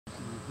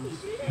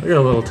I got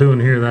a little tune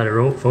here that I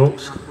wrote,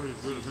 folks.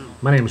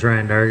 My name's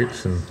Ryan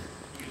Dargitz, and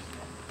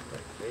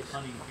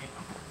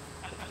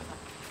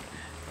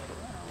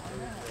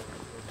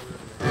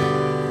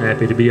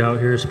happy to be out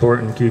here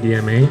supporting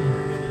QDMA.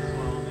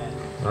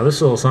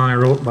 This little song I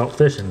wrote about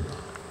fishing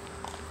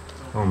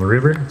on the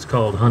river. It's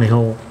called Honey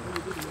Hole.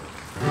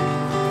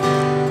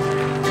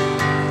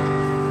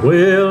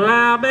 Well,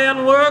 I've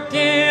been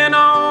working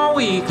all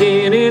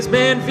weekend. It's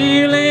been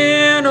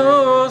feeling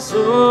oh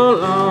so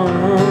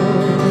long.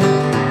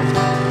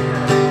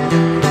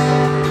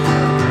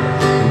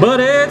 But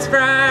it's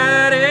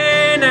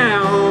Friday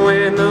now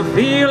and the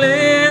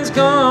feeling's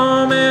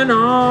coming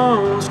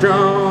on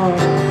strong.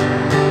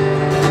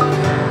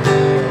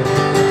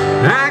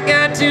 I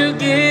got to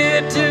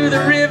get to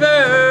the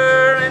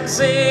river and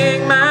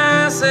sing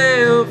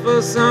myself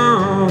a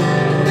song.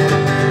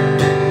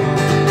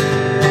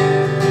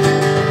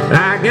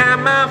 I got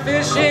my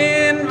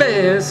fishing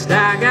vest,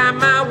 I got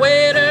my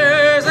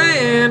waders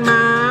and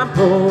my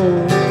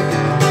pole.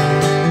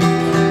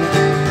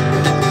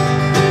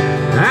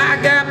 I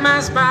got my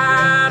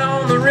spot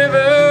on the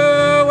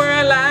river where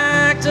I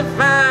like to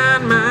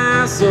find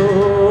my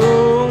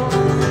soul.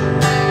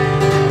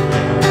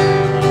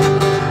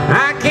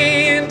 I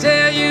can't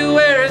tell you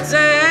where it's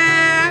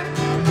at,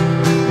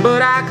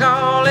 but I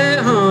call it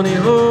Honey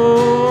Hole.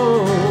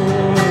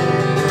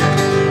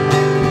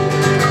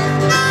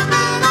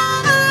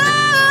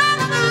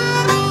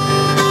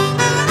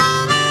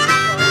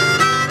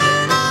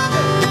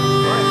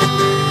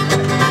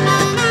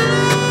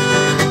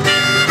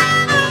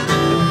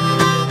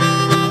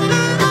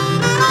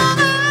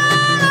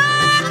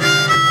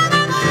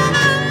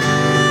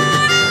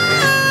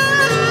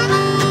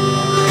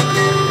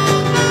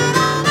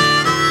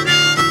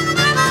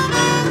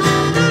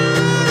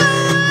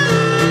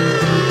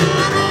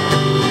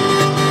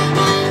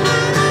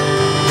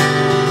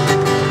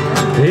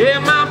 Yeah,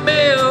 my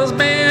bill's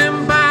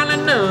been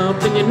piling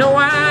up, and you know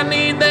I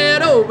need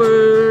that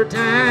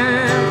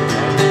overtime.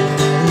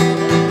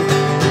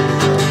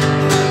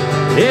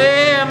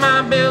 Yeah,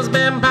 my bill's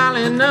been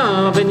piling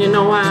up, and you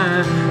know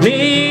I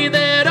need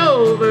that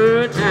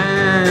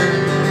overtime.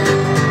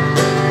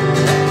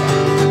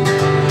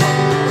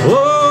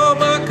 Oh,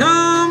 but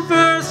come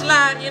first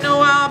light, you know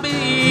I'll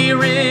be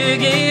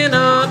rigging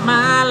up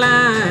my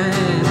line.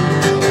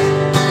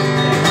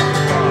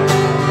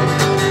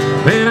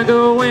 Then I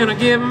go and I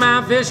get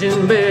my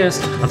fishing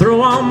vest, I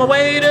throw on my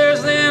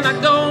waders, then I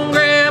go and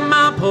grab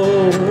my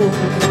pole.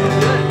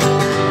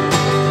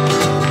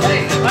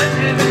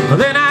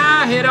 Then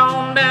I head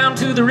on down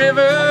to the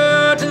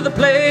river, to the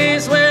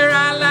place where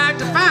I like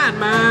to find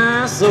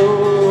my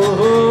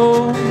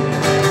soul.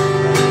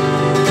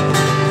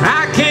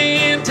 I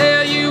can't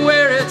tell you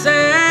where it's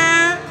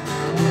at,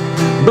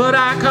 but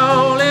I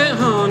call it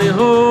Honey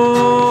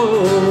Hole.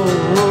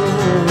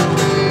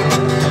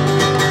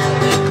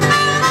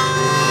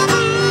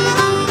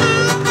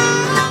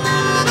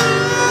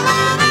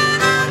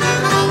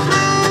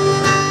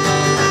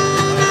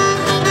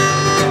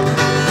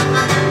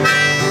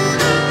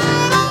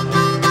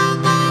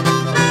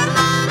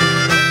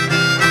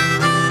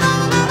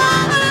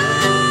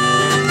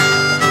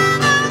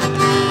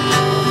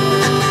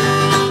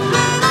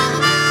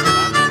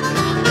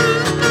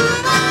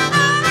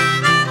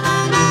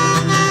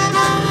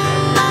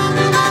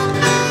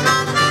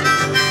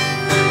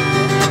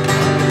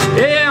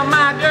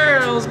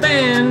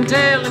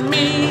 Telling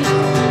me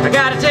I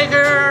gotta take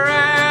her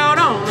out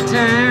on the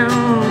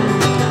town.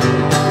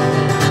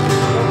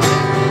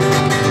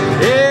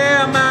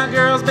 Yeah, my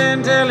girl's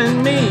been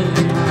telling me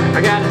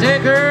I gotta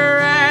take her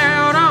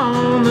out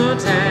on the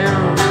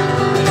town.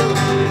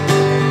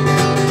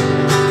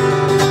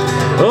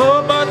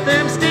 Oh, but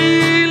them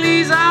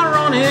steelies are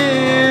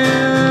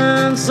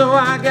running, so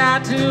I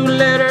got to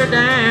let her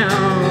down.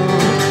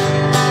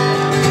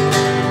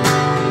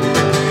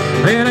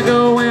 Then I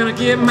go and I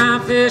get my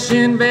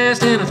fishing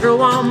vest and I throw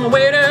on my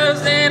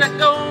waders, then I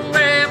go